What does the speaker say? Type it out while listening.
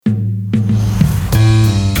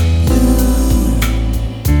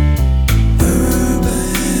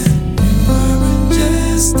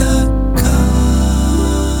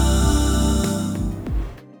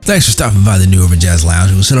Thanks for stopping by the New Urban Jazz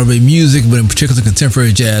Lounge. We celebrate music, but in particular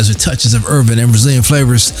contemporary jazz with touches of urban and Brazilian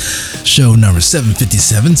flavors. Show number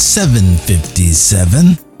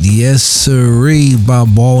 757. Yes, sirree.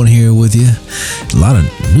 Bob Baldwin here with you. A lot of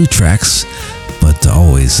new tracks, but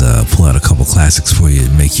always pull out a couple classics for you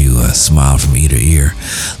to make you smile from ear to ear.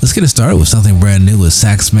 Let's get it started with something brand new with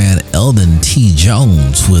sax man Eldon T.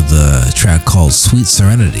 Jones with a track called Sweet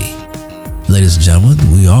Serenity. Ladies and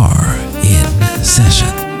gentlemen, we are in session.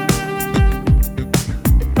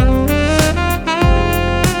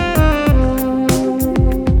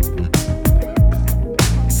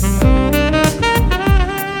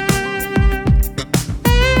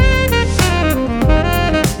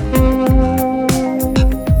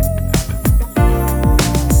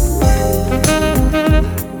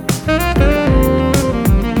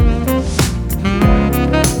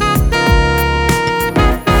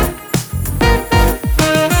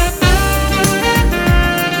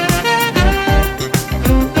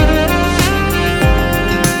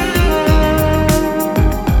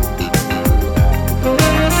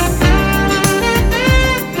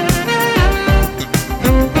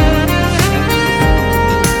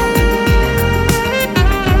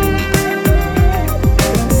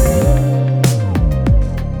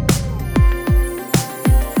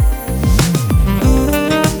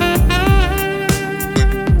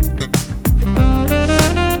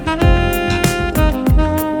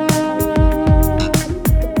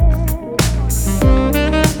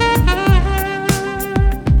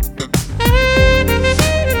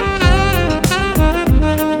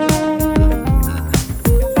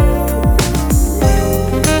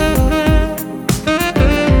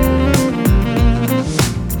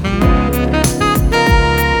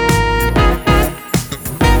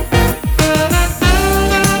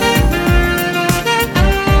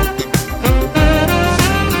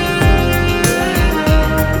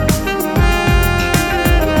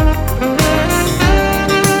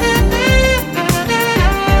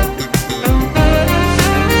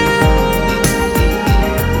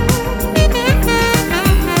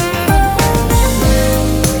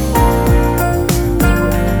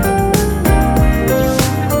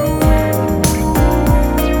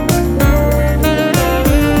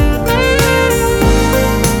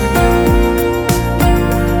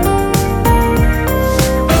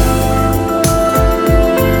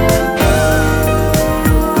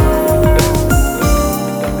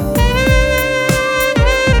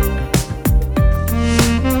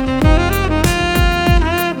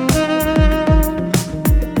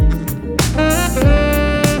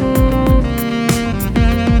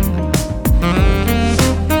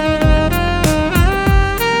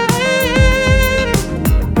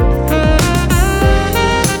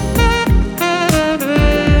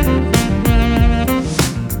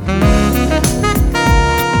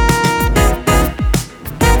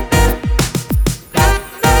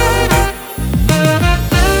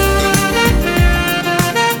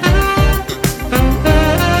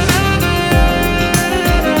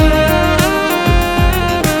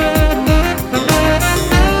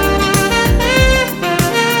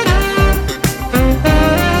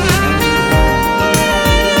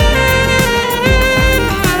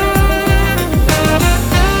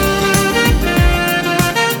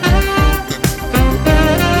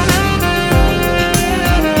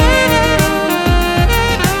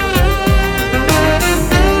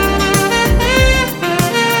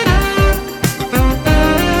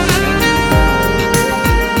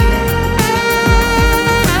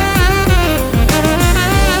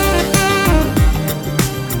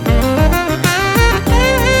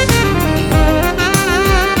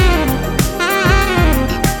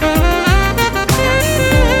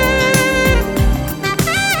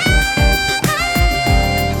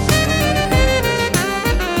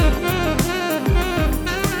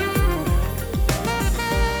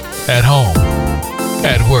 At home,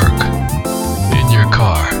 at work, in your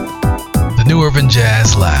car. The New Urban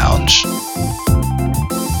Jazz Lounge.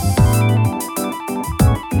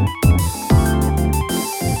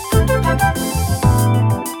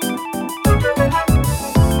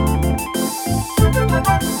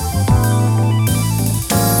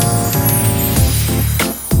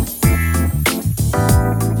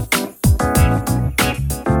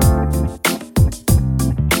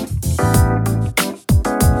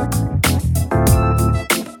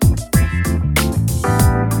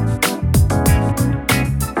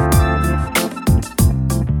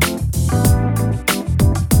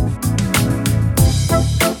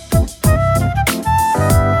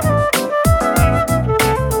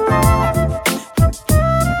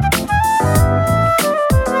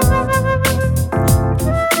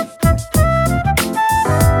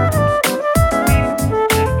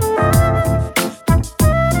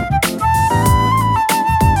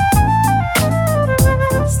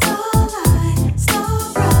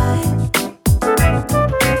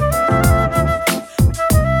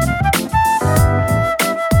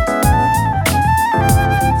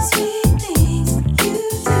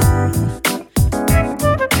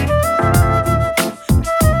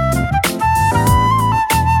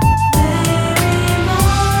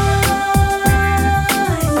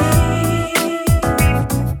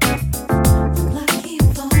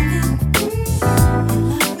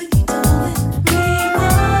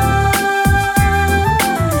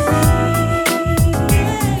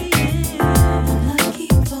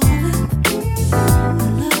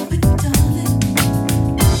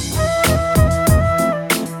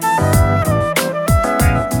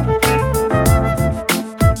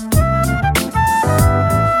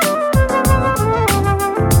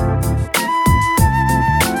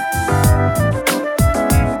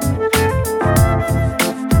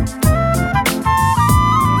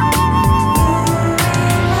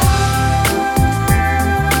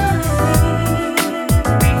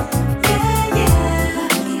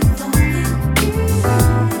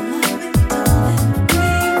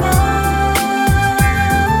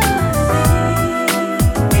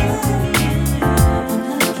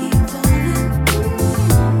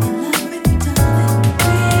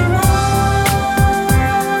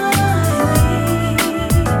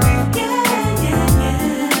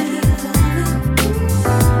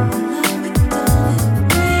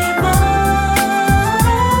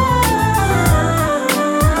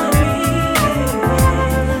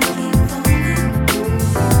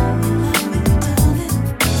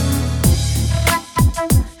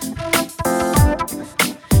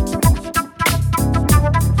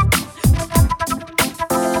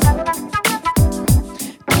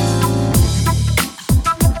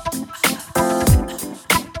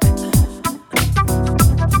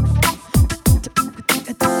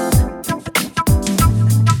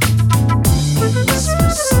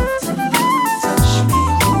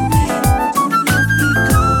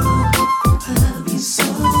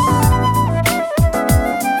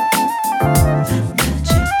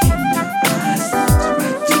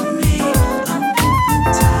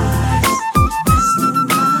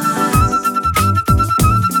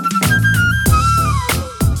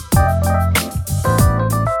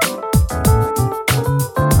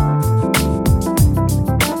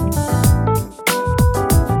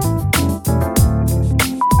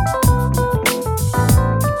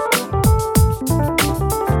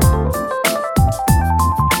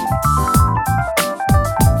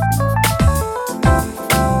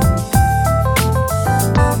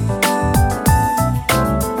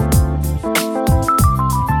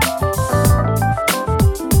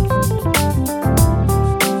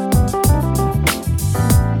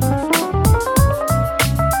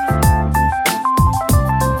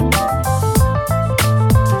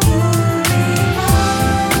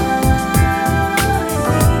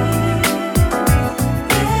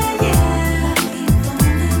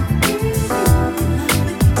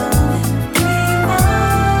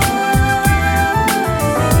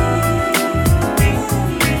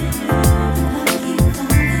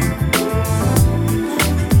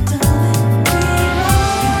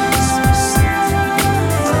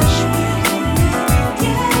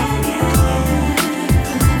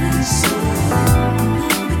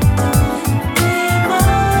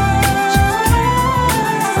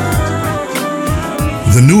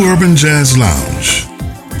 The New Urban Jazz Lounge,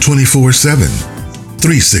 24/7,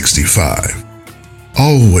 365.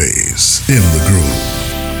 Always in the groove.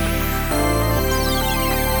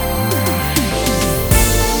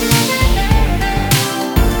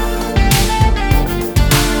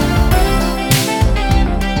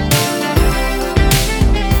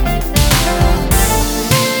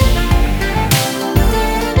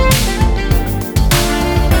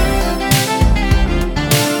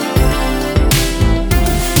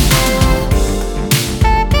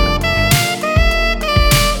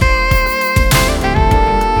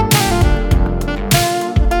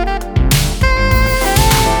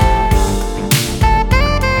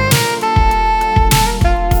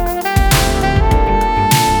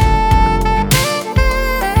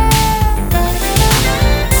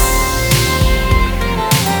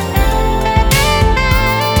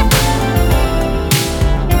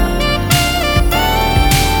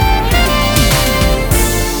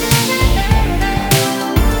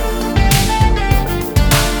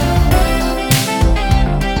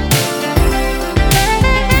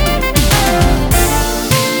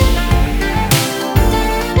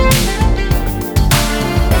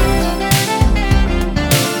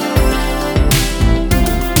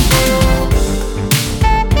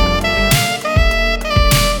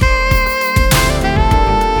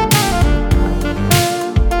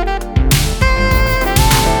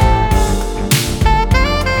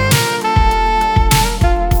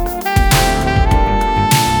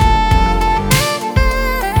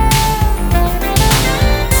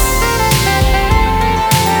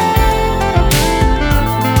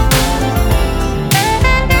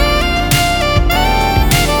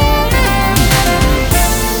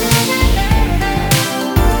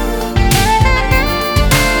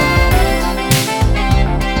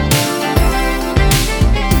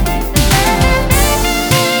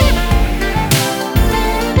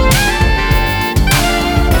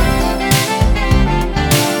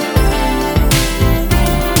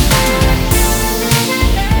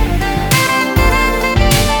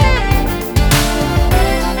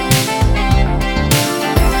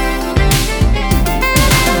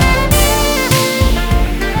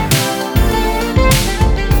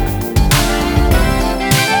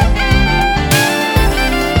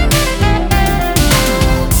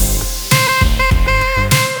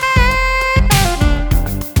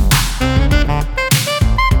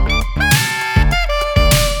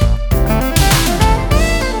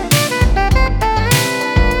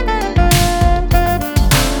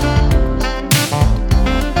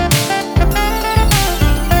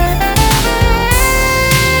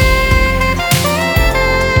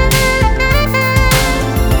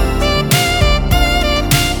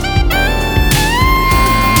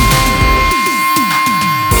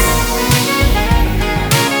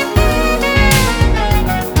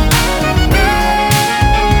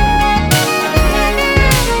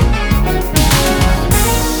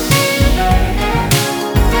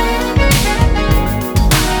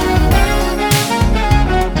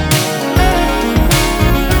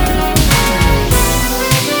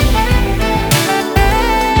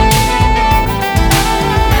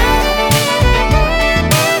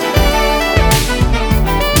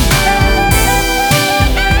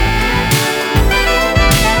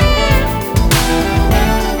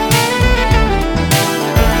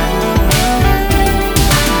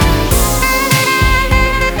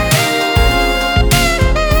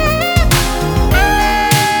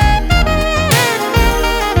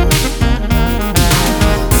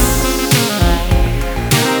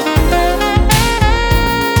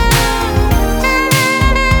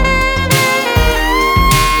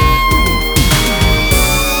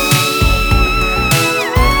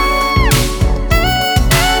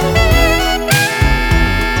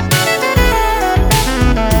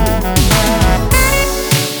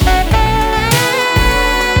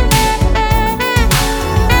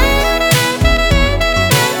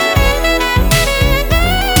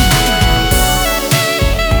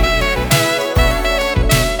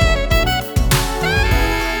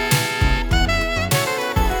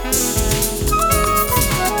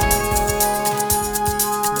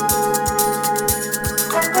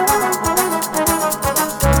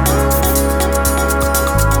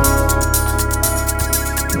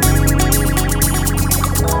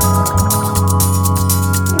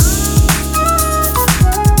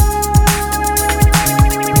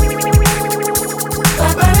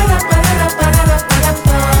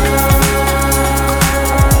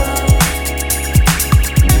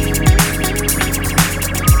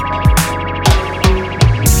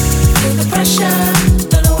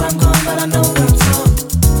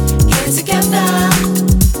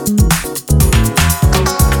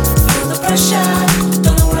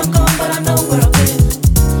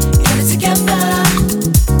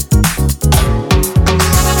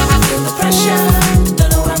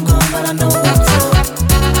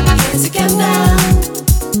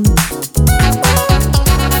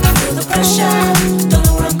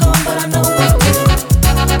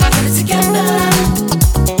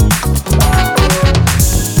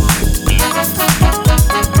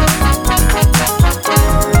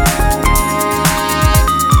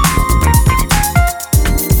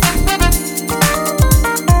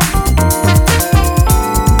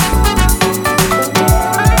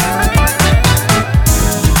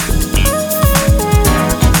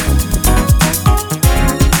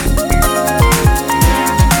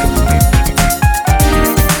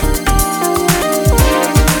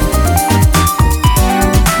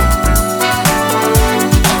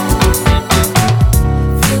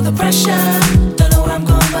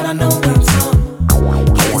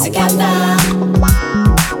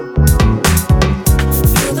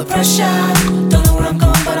 pressure. Don't know where I'm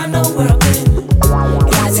going, but I know where I've been.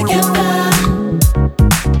 Get it together.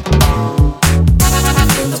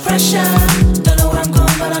 Feel the pressure. Don't know where I'm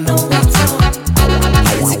going, but I know where I'm from.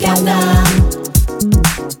 Get it together.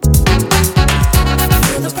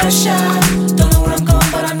 Feel the pressure. Don't know where I'm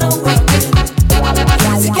going, but I know where I've been.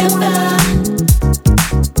 Get it together.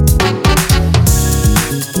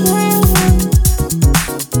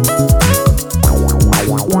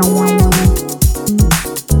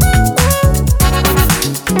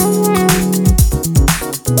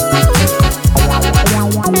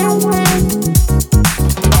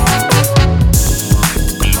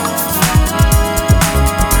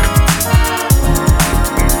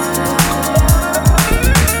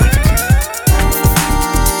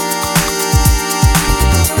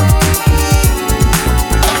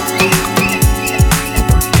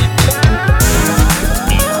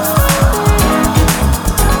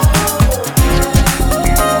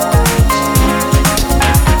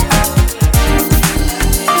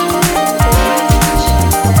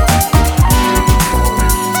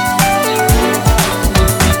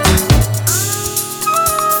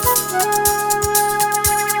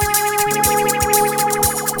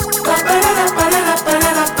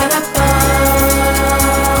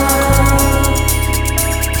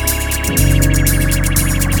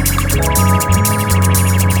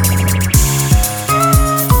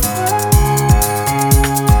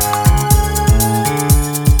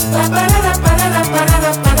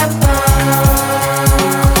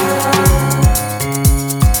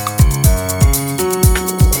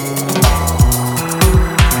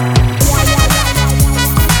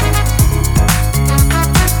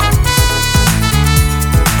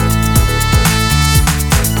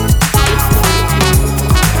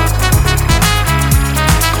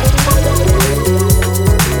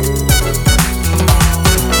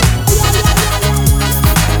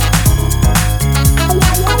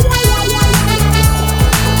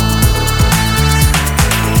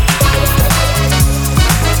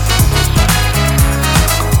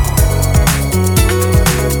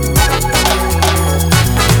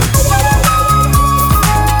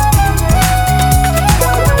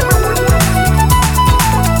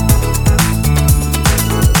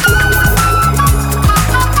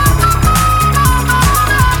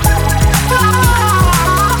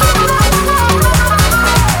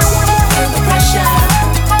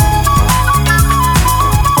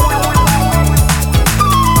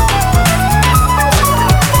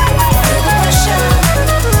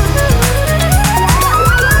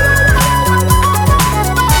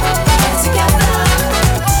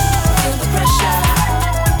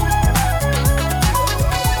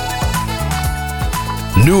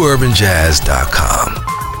 NewUrbanJazz.com.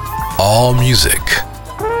 All music,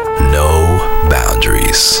 no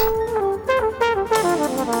boundaries.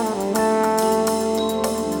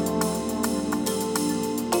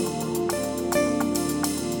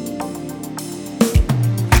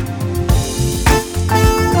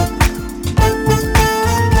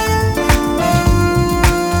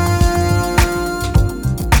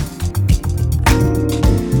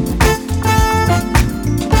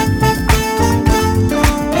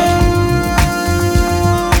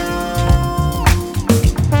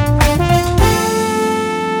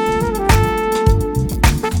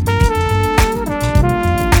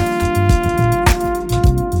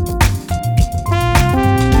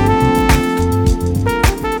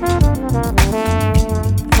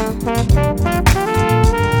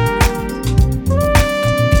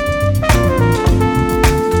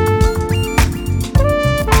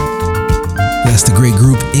 That's the great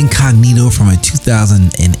group Incognito from a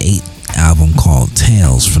 2008 album called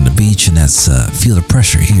Tales from the Beach, and that's Feel the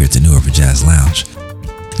Pressure here at the New Urban Jazz Lounge.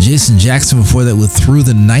 Jason Jackson before that with Through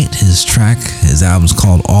the Night, his track. His album's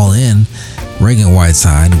called All In. Reagan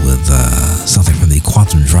Whiteside with something from the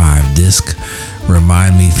Quantum Drive disc,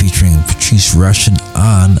 Remind Me, featuring Patrice Rushen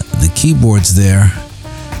on the keyboards there.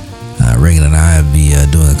 Reagan and I will be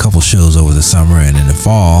doing a couple shows over the summer and in the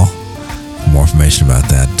fall. More information about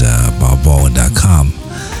that, bobbaldwin.com.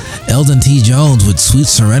 Eldon T. Jones with Sweet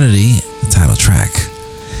Serenity, the title track.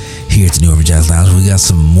 Here at the New Urban Jazz Lounge, we got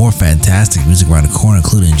some more fantastic music around the corner,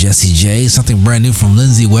 including Jessy J, something brand new from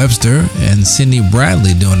Lindsay Webster, and Cindy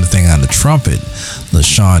Bradley doing the thing on the trumpet,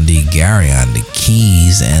 LaShawn D. Gary on the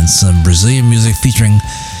keys, and some Brazilian music featuring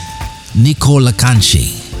Nico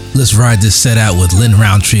Lacanci. Let's ride this set out with Lynn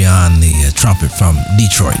Rountree on the trumpet from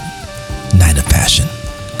Detroit, Night of Passion.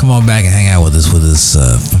 Come on back and hang out with us with this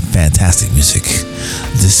fantastic music.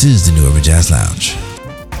 This is the New Urban Jazz Lounge.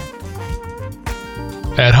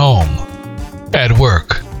 At home, at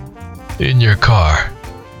work, in your car.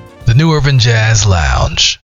 The New Urban Jazz Lounge.